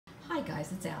Hi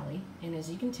guys, it's Allie, and as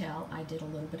you can tell, I did a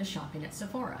little bit of shopping at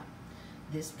Sephora.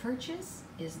 This purchase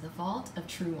is the fault of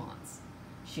True Wants.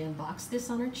 She unboxed this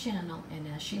on her channel, and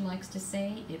as she likes to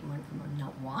say, it went from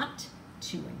a want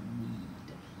to a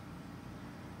need.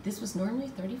 This was normally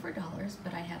 $34,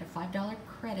 but I had a $5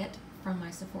 credit from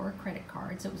my Sephora credit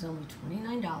card, so it was only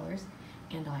 $29,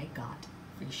 and I got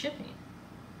free shipping.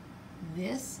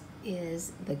 This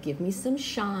is the Give Me Some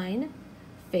Shine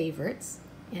favorites,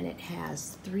 and it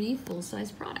has 3 full-size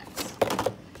products.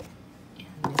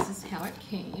 And this is how it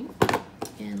came.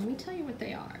 And let me tell you what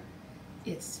they are.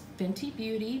 It's Fenty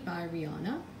Beauty by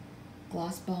Rihanna,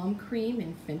 Gloss Balm Cream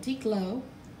in Fenty Glow,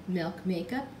 Milk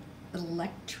Makeup,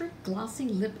 Electric Glossy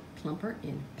Lip Plumper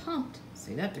in Pumped,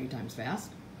 say that 3 times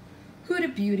fast,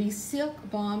 Huda Beauty Silk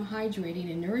Balm Hydrating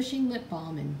and Nourishing Lip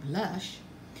Balm in Blush,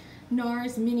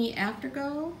 NARS Mini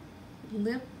Afterglow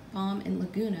Lip Balm in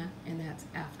Laguna, and that's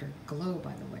Afterglow,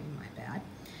 by the way, my bad,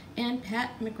 and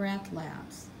Pat McGrath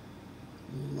Labs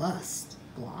Lust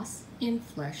Gloss in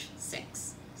Flesh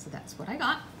 6. So that's what I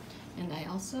got. And I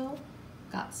also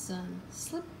got some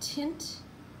slip tint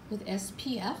with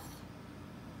SPF,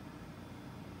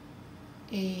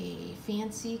 a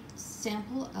fancy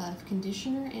sample of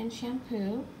conditioner and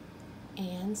shampoo,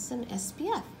 and some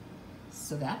SPF.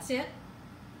 So that's it.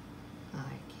 I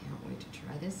can't wait to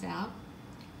try this out,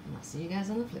 and I'll see you guys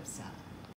on the flip side.